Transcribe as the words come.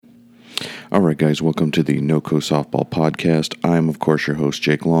All right, guys, welcome to the NoCo Softball Podcast. I'm, of course, your host,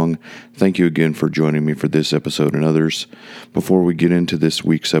 Jake Long. Thank you again for joining me for this episode and others. Before we get into this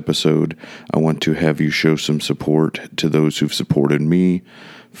week's episode, I want to have you show some support to those who've supported me.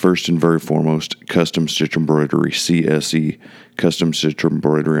 First and very foremost, Custom Stitch Embroidery, CSE, Custom Stitch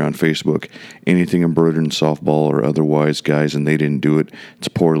Embroidery on Facebook. Anything embroidered in softball or otherwise, guys, and they didn't do it. It's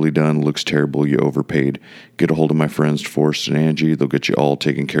poorly done, looks terrible, you overpaid. Get a hold of my friends, Forrest and Angie. They'll get you all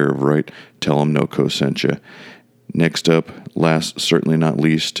taken care of right. Tell them NoCo sent you. Next up, last, certainly not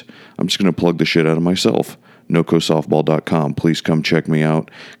least, I'm just going to plug the shit out of myself. NoCoSoftball.com. Please come check me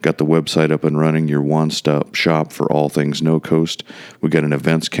out. Got the website up and running, your one-stop shop for all things NoCoast. We got an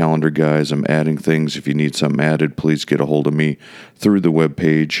events calendar, guys. I'm adding things. If you need something added, please get a hold of me through the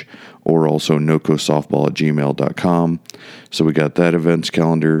webpage or also NoCoSoftball@gmail.com. So we got that events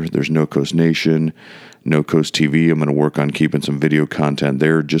calendar. There's NoCoast Nation, NoCoast TV. I'm going to work on keeping some video content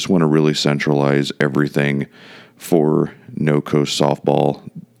there. Just want to really centralize everything for NoCoast Softball.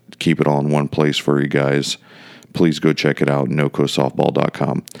 Keep it all in one place for you guys. Please go check it out,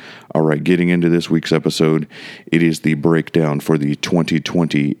 NoCoSoftball.com. All right, getting into this week's episode, it is the breakdown for the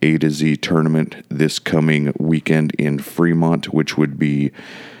 2020 A to Z tournament this coming weekend in Fremont, which would be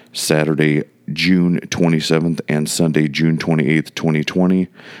Saturday, June 27th and Sunday, June 28th, 2020.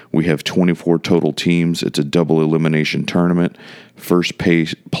 We have 24 total teams. It's a double elimination tournament. First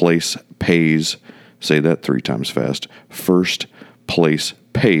place pays, say that 3 times fast, first place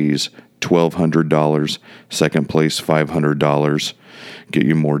pays $1,200, second place $500. Get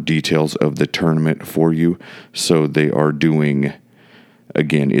you more details of the tournament for you. So they are doing,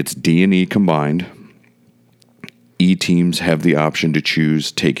 again, it's D and E combined. E teams have the option to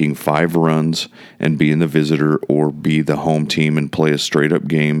choose taking 5 runs and being the visitor or be the home team and play a straight-up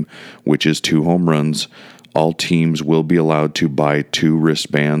game, which is 2 home runs. All teams will be allowed to buy 2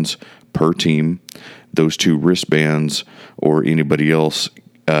 wristbands per team. Those 2 wristbands or anybody else,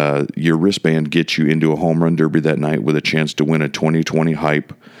 your wristband gets you into a home run derby that night with a chance to win a 2020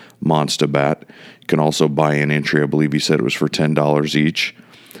 Hype Monster Bat. You can also buy an entry. I believe he said it was for $10 each.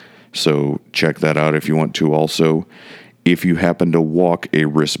 So check that out if you want to. Also, if you happen to walk a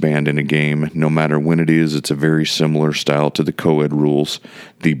wristband in a game, no matter when it is, it's a very similar style to the co-ed rules.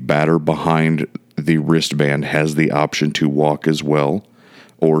 The batter behind the wristband has the option to walk as well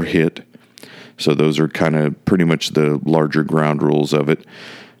or hit. So those are kind of pretty much the larger ground rules of it.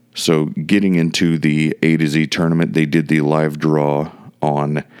 So getting into the A to Z tournament, they did the live draw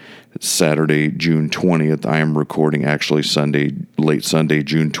on Saturday, June 20th. I am recording actually late Sunday,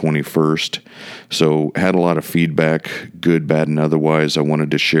 June 21st. So had a lot of feedback, good, bad, and otherwise I wanted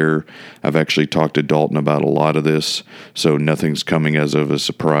to share. I've actually talked to Dalton about a lot of this, so nothing's coming as of a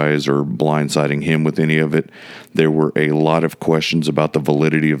surprise or blindsiding him with any of it. There were a lot of questions about the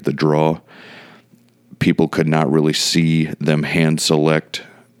validity of the draw. People could not really see them hand select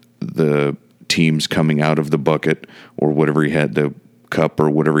the teams coming out of the bucket or whatever he had, the cup or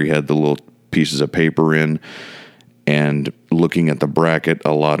whatever he had the little pieces of paper in. And looking at the bracket,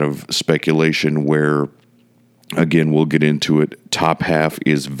 a lot of speculation where, again, we'll get into it. Top half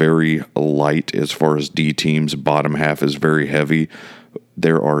is very light as far as D teams. Bottom half is very heavy.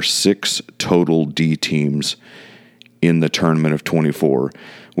 There are 6 total D teams in the tournament of 24,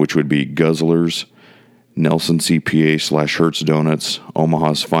 which would be Guzzlers, Nelson CPA / Hertz Donuts,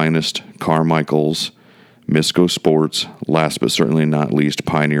 Omaha's Finest, Carmichael's, Misco Sports, last but certainly not least,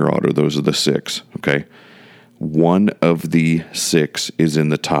 Pioneer Auto. Those are the 6, okay? One of the 6 is in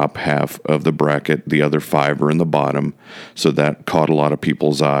the top half of the bracket. The other 5 are in the bottom, so that caught a lot of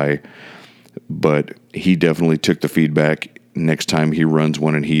people's eye. But he definitely took the feedback. Next time he runs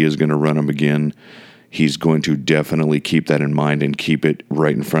one, and he is going to run them again, he's going to definitely keep that in mind and keep it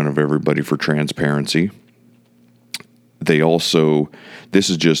right in front of everybody for transparency. They also,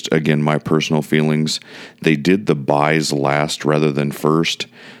 this is just, again, my personal feelings. They did the buys last rather than first.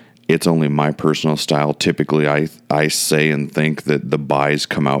 It's only my personal style. Typically, I say and think that the buys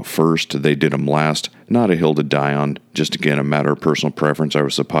come out first. They did them last. Not a hill to die on. Just, again, a matter of personal preference. I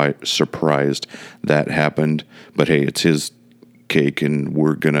was surprised that happened. But, hey, it's his cake, and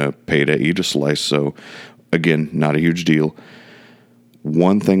we're going to pay to eat a slice. So, again, not a huge deal.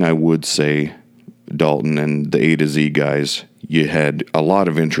 One thing I would say, Dalton and the A to Z guys, you had a lot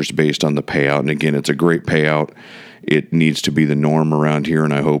of interest based on the payout. And again, it's a great payout. It needs to be the norm around here,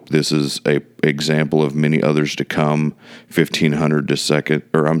 and I hope this is a example of many others to come. $1,500 to second,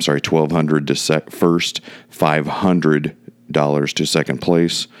 or I'm sorry, $1,200 to first, $500 to second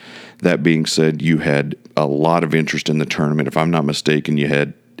place. That being said, you had a lot of interest in the tournament. If I'm not mistaken, you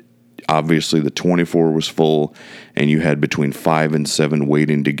had Obviously, the 24 was full, and you had between 5 and 7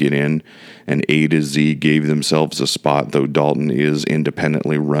 waiting to get in, and A to Z gave themselves a spot, though Dalton is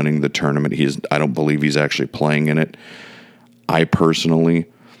independently running the tournament. I don't believe he's actually playing in it. I personally,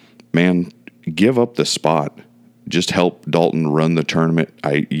 man, give up the spot. Just help Dalton run the tournament.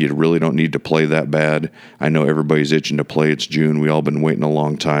 You really don't need to play that bad. I know everybody's itching to play. It's June. We all been waiting a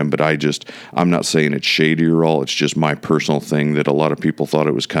long time, but I'm not saying it's shady or all. It's just my personal thing that a lot of people thought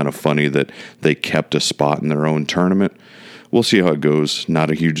it was kind of funny that they kept a spot in their own tournament. We'll see how it goes.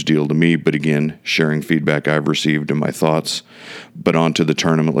 Not a huge deal to me, but again, sharing feedback I've received and my thoughts. But on to the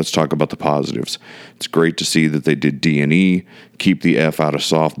tournament, let's talk about the positives. It's great to see that they did D&E, keep the F out of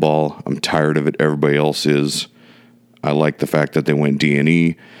softball. I'm tired of it. Everybody else is. I like the fact that they went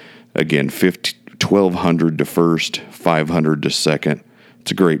D&E. Again, 1,200 to first, 500 to second.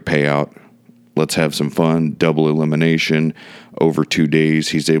 It's a great payout. Let's have some fun. Double elimination over 2 days.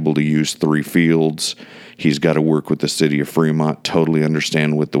 He's able to use 3 fields. He's got to work with the city of Fremont. Totally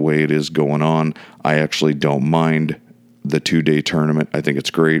understand with the way it is going on. I actually don't mind the 2-day tournament. I think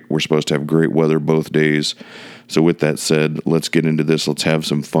it's great. We're supposed to have great weather both days. So with that said, let's get into this. Let's have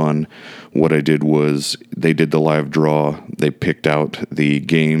some fun. What I did was they did the live draw. They picked out the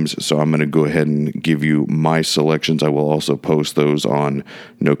games. So I'm going to go ahead and give you my selections. I will also post those on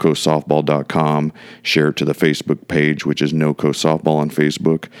nocosoftball.com. Share it to the Facebook page, which is NoCo Softball on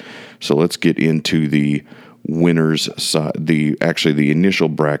Facebook. So let's get into the winners side, the initial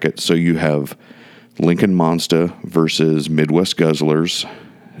bracket. So you have Lincoln Monsta versus Midwest Guzzlers.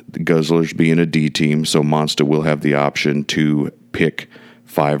 The Guzzlers being a D team, so Monsta will have the option to pick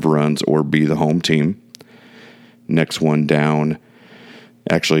 5 runs or be the home team. Next one down,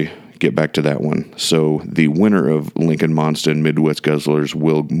 actually, get back to that one. So the winner of Lincoln Monsta and Midwest Guzzlers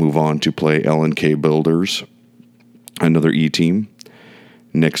will move on to play L&K Builders, another E team.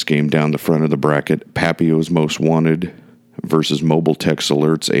 Next game down the front of the bracket, Papio's Most Wanted versus Mobile Tex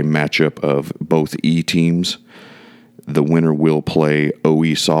Alerts, a matchup of both E teams. The winner will play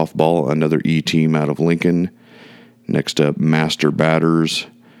OE Softball, another E team out of Lincoln. Next up, Master Batters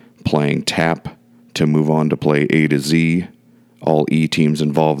playing TAP to move on to play A to Z. All E teams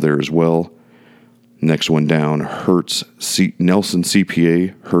involved there as well. Next one down, Nelson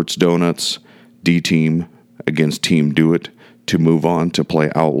CPA, Hertz Donuts, D team against Team Do It to move on to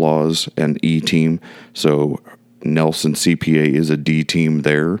play Outlaws and E team. So Nelson CPA is a D team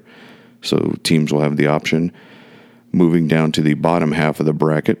there. So teams will have the option. Moving down to the bottom half of the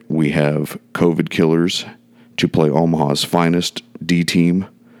bracket, we have COVID Killers to play Omaha's Finest D team.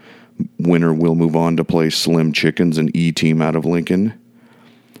 Winner will move on to play Slim Chickens, an E team out of Lincoln.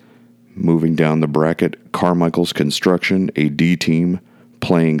 Moving down the bracket, Carmichael's Construction, a D team,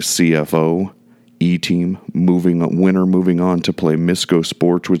 playing CFO, E team. Winner moving on to play Misco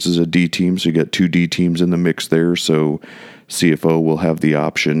Sports, which is a D team, so you got 2 D teams in the mix there. So CFO will have the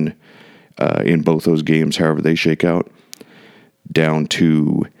option in both those games, however they shake out. Down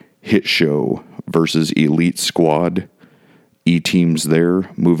to Hit Show versus Elite Squad. E teams there.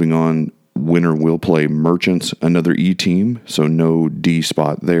 Moving on, winner will play Merchants, another E team, so no D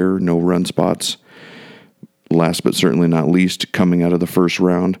spot there, no run spots. Last but certainly not least, coming out of the first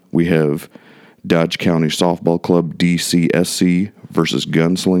round, we have Dodge County Softball Club, DCSC, versus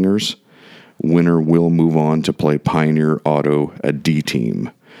Gunslingers. Winner will move on to play Pioneer Auto, a D team.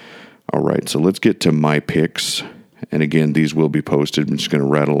 All right, so let's get to my picks. And again, these will be posted. I'm just going to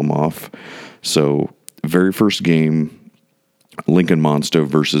rattle them off. So, very first game, Lincoln Monsta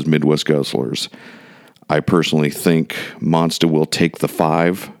versus Midwest Guzzlers. I personally think Monsta will take the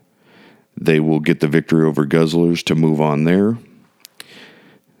 5. They will get the victory over Guzzlers to move on there.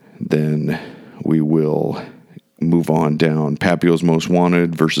 Then we will move on down. Papio's Most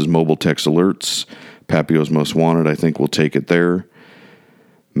Wanted versus Mobile Tex Alerts. Papio's Most Wanted, I think, will take it there.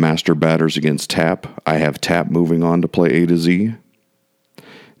 Master Batters against TAP. I have TAP moving on to play A to Z.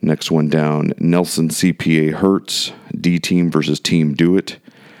 Next one down, Nelson CPA Hertz, D team versus Team Do It.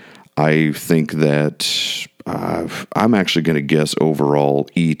 I think that I'm actually going to guess overall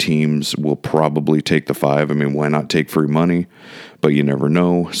E teams will probably take the 5. I mean, why not take free money? But you never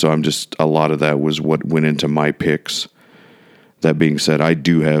know. So a lot of that was what went into my picks. That being said, I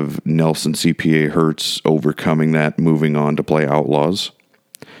do have Nelson CPA Hertz overcoming that, moving on to play Outlaws.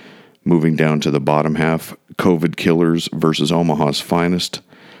 Moving down to the bottom half, COVID Killers versus Omaha's Finest.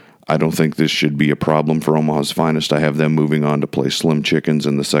 I don't think this should be a problem for Omaha's Finest. I have them moving on to play Slim Chickens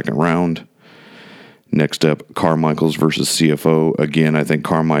in the second round. Next up, Carmichael's versus CFO. Again, I think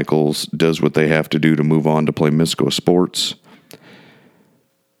Carmichael's does what they have to do to move on to play Misco Sports.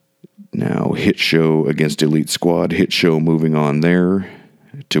 Now, Hit Show against Elite Squad. Hit Show moving on there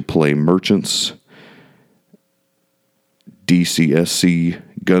to play Merchants, DCSC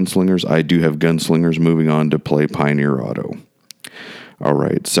Gunslingers. I do have Gunslingers moving on to play Pioneer Auto. All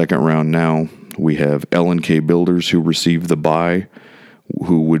right, second round now. We have L&K Builders, who received the bye,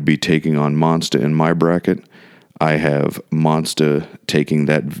 who would be taking on Monsta in my bracket. I have Monsta taking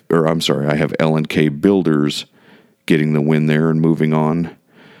that, I have L&K Builders getting the win there and moving on.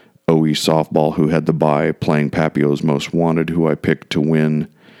 OE Softball, who had the bye, playing Papio's Most Wanted, who I picked to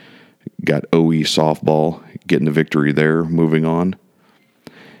win. Got OE Softball getting the victory there, moving on.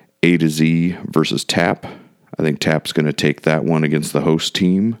 A to Z versus TAP. I think TAP's going to take that one against the host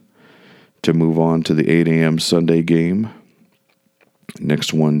team to move on to the 8 a.m. Sunday game.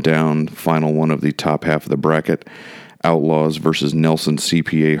 Next one down, final one of the top half of the bracket. Outlaws versus Nelson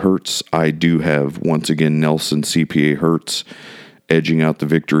CPA Hertz. I do have, once again, Nelson CPA Hertz edging out the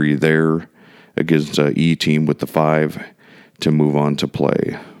victory there against E team with the 5 to move on to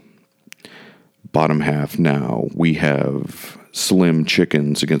play. Bottom half now, we have Slim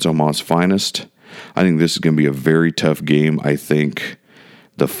Chickens against Omaha's Finest. I think this is going to be a very tough game. I think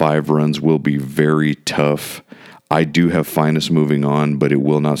the 5 runs will be very tough. I do have Finest moving on, but it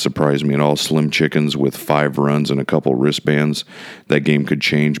will not surprise me at all. Slim Chickens with 5 runs and a couple wristbands. That game could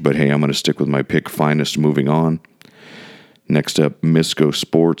change, but hey, I'm going to stick with my pick, Finest, moving on. Next up, Misco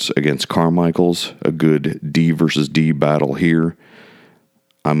Sports against Carmichael's. A good D versus D battle here.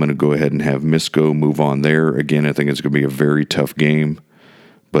 I'm going to go ahead and have Misco move on there. Again, I think it's going to be a very tough game,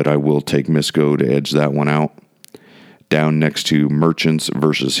 but I will take Misco to edge that one out. Down next to Merchants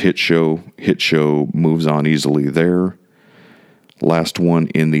versus Hit Show. Hit Show moves on easily there. Last one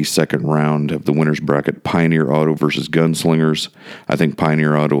in the second round of the winner's bracket, Pioneer Auto versus Gunslingers. I think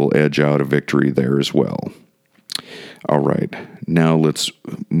Pioneer Auto will edge out a victory there as well. All right, now let's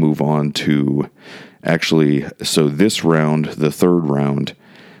move on to, so this round, the third round,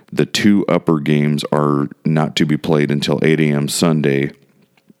 the 2 upper games are not to be played until 8 a.m. Sunday,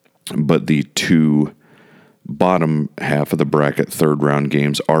 but the 2 bottom half of the bracket third round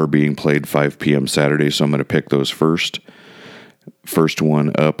games are being played 5 p.m. Saturday, so I'm going to pick those first. First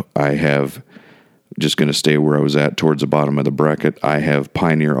one up, I have, just going to stay where I was at towards the bottom of the bracket, I have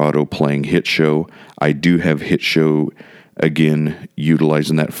Pioneer Auto playing Hit Show. I do have Hit Show, again,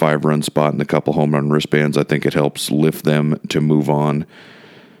 utilizing that 5-run spot and a couple home run wristbands. I think it helps lift them to move on,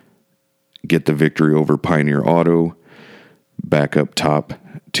 get the victory over Pioneer Auto. Back up top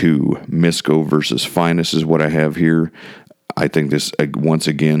to Misco versus Finest is what I have here. I think this, once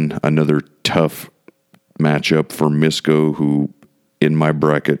again, another tough matchup for Misco, who in my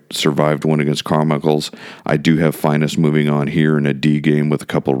bracket survived one against Carmichael's. I do have Finest moving on here in a D game with a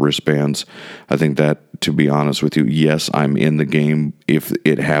couple wristbands. I think that, to be honest with you, yes, I'm in the game if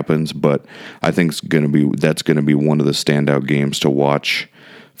it happens, but I think that's going to be one of the standout games to watch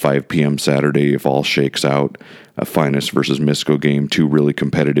 5 p.m. Saturday if all shakes out. A Finest versus Misco game, 2 really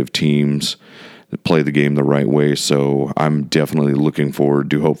competitive teams that play the game the right way, so I'm definitely looking forward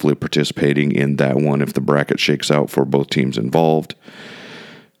to hopefully participating in that one if the bracket shakes out for both teams involved.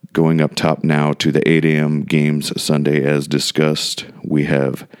 Going up top now to the 8 a.m. games Sunday as discussed, we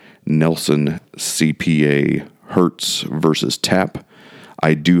have Nelson CPA Hertz versus TAP.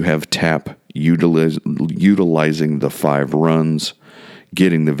 I do have TAP utilizing the 5 runs,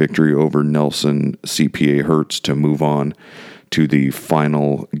 getting the victory over Nelson CPA Hertz to move on to the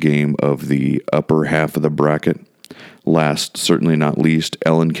final game of the upper half of the bracket. Last, certainly not least,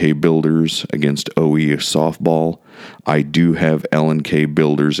 L&K Builders against OE Softball. I do have L&K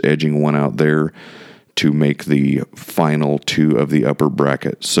Builders edging one out there to make the final 2 of the upper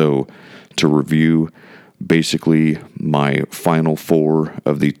bracket. So, to review, basically my final 4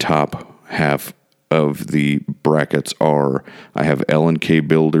 of the top half of the brackets are, I have L&K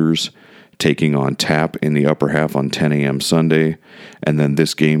Builders taking on TAP in the upper half on 10 a.m. Sunday, and then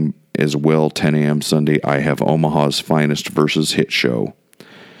this game as well, 10 a.m. Sunday, I have Omaha's Finest versus Hit Show.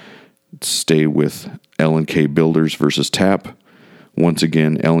 Stay with L&K Builders versus TAP. Once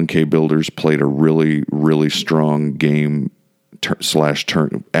again, L&K Builders played a really, really strong game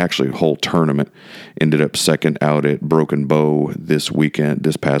whole tournament. Ended up second out at Broken Bow this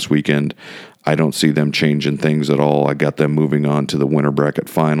past weekend. I don't see them changing things at all. I got them moving on to the winner bracket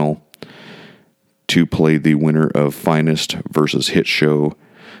final to play the winner of Finest versus Hit Show.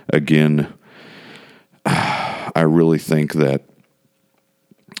 Again, I really think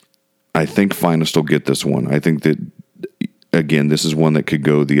Finest will get this one. I think that, again, this is one that could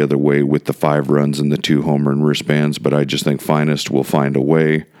go the other way with the 5 runs and the 2 home run wristbands, but I just think Finest will find a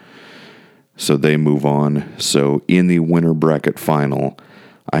way, so they move on. So in the winner bracket final,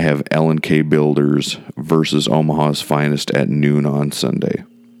 I have L&K Builders versus Omaha's Finest at noon on Sunday.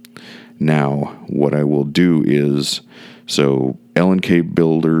 Now, what I will do is, so L&K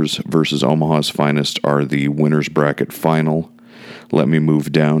Builders versus Omaha's Finest are the winner's bracket final. Let me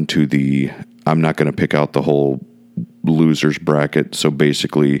move down to I'm not going to pick out the whole loser's bracket. So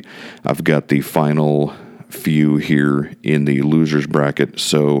basically, I've got the final few here in the loser's bracket.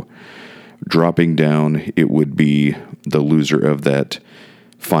 So dropping down, it would be the loser of that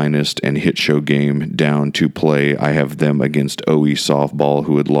Finest and Hit Show game down to play. I have them against OE Softball,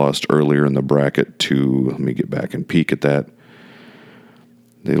 who had lost earlier in the bracket to, let me get back and peek at that.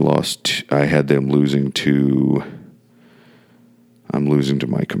 They lost, I had them losing to, I'm losing to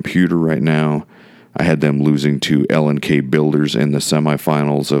my computer right now. I had them losing to L&K Builders in the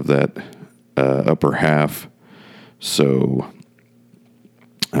semifinals of that upper half. So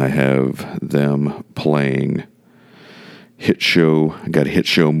I have them playing Hit Show. I got Hit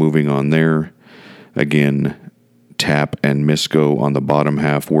Show moving on there. Again, Tap and Misco on the bottom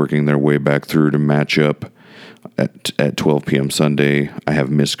half working their way back through to match up at 12 p.m. Sunday. I have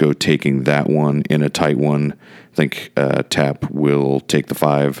Misco taking that one in a tight one. I think Tap will take the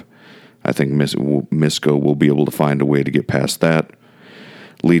 5. I think Misco will be able to find a way to get past that.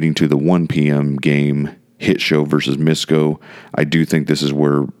 Leading to the 1 p.m. game, Hit Show versus Misco. I do think this is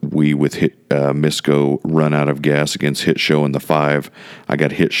where we with Misco run out of gas against Hit Show in the 5. I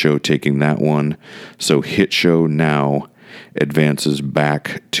got Hit Show taking that one. So Hit Show now advances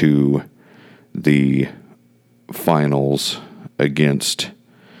back to the finals against.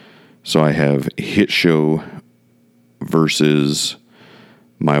 So I have Hit Show versus,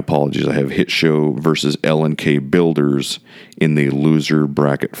 my apologies, I have Hit Show versus L&K Builders in the loser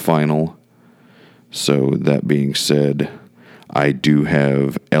bracket final. So that being said, I do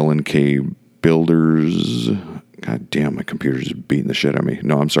have L&K Builders. God damn, my computer's just beating the shit out of me.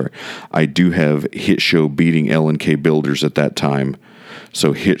 No, I'm sorry. I do have Hit Show beating L&K Builders at that time.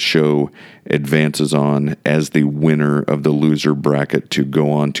 So Hit Show advances on as the winner of the loser bracket to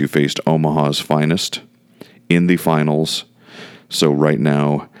go on to face Omaha's Finest in the finals. So right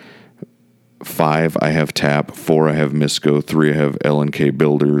now, 5, I have Tap, 4, I have Misco, 3, I have L&K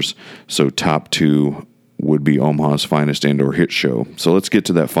Builders. So top 2 would be Omaha's Finest and or Hit Show. So let's get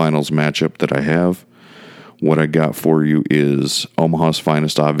to that finals matchup that I have. What I got for you is Omaha's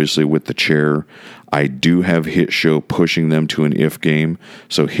Finest, obviously, with the chair. I do have Hit Show pushing them to an if game.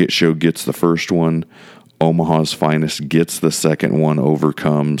 So Hit Show gets the first one. Omaha's Finest gets the second one,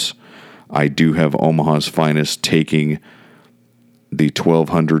 overcomes. I do have Omaha's Finest taking the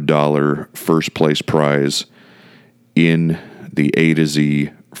 $1,200 first place prize in the A to Z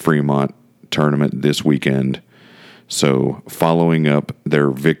Fremont tournament this weekend. So following up their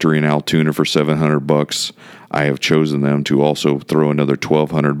victory in Altoona for $700, I have chosen them to also throw another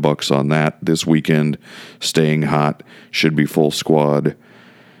 $1,200 on that this weekend. Staying hot, should be full squad.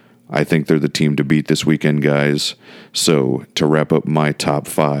 I think they're the team to beat this weekend, guys. So to wrap up my top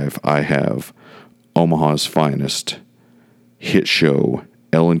 5, I have Omaha's Finest, Hit Show,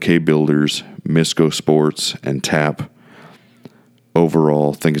 L&K Builders, Misco Sports, and Tap.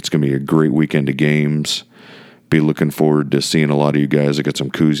 Overall, think it's going to be a great weekend of games. Be looking forward to seeing a lot of you guys. I got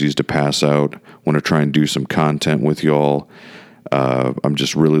some koozies to pass out. Want to try and do some content with y'all. I'm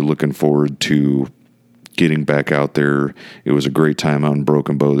just really looking forward to getting back out there. It was a great time out in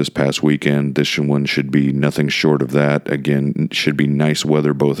Broken Bow this past weekend. This one should be nothing short of that. Again, it should be nice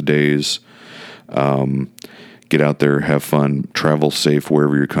weather both days. Get out there, have fun, travel safe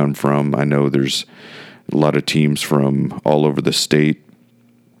wherever you come from. I know there's a lot of teams from all over the state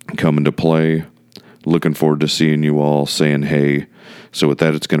coming to play. Looking forward to seeing you all, saying hey. So with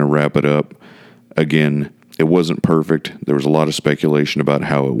that, it's going to wrap it up. Again, it wasn't perfect. There was a lot of speculation about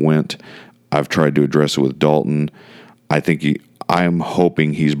how it went. I've tried to address it with Dalton. I'm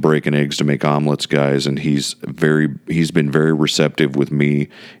hoping he's breaking eggs to make omelets, guys, and he's been very receptive with me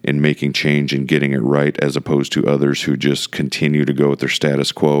in making change and getting it right, as opposed to others who just continue to go with their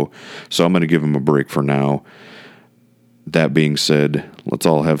status quo. So I'm going to give him a break for now. That being said, let's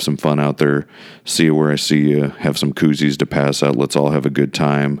all have some fun out there. See you where I see you. Have some koozies to pass out. Let's all have a good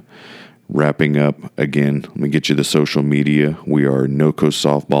time. Wrapping up, again, let me get you the social media. We are NoCo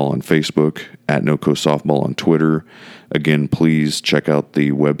Softball on Facebook, at NoCo Softball on Twitter. Again, please check out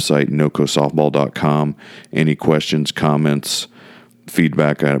the website, nocosoftball.com. Any questions, comments,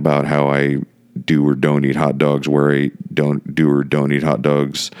 feedback about how I do or don't eat hot dogs, where I don't do or don't eat hot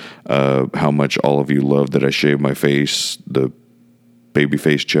dogs, how much all of you love that I shave my face, the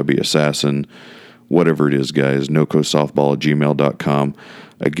babyface chubby assassin, whatever it is, guys, nocosoftball@gmail.com.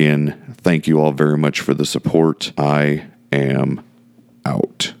 Again, thank you all very much for the support. I am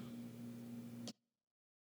out.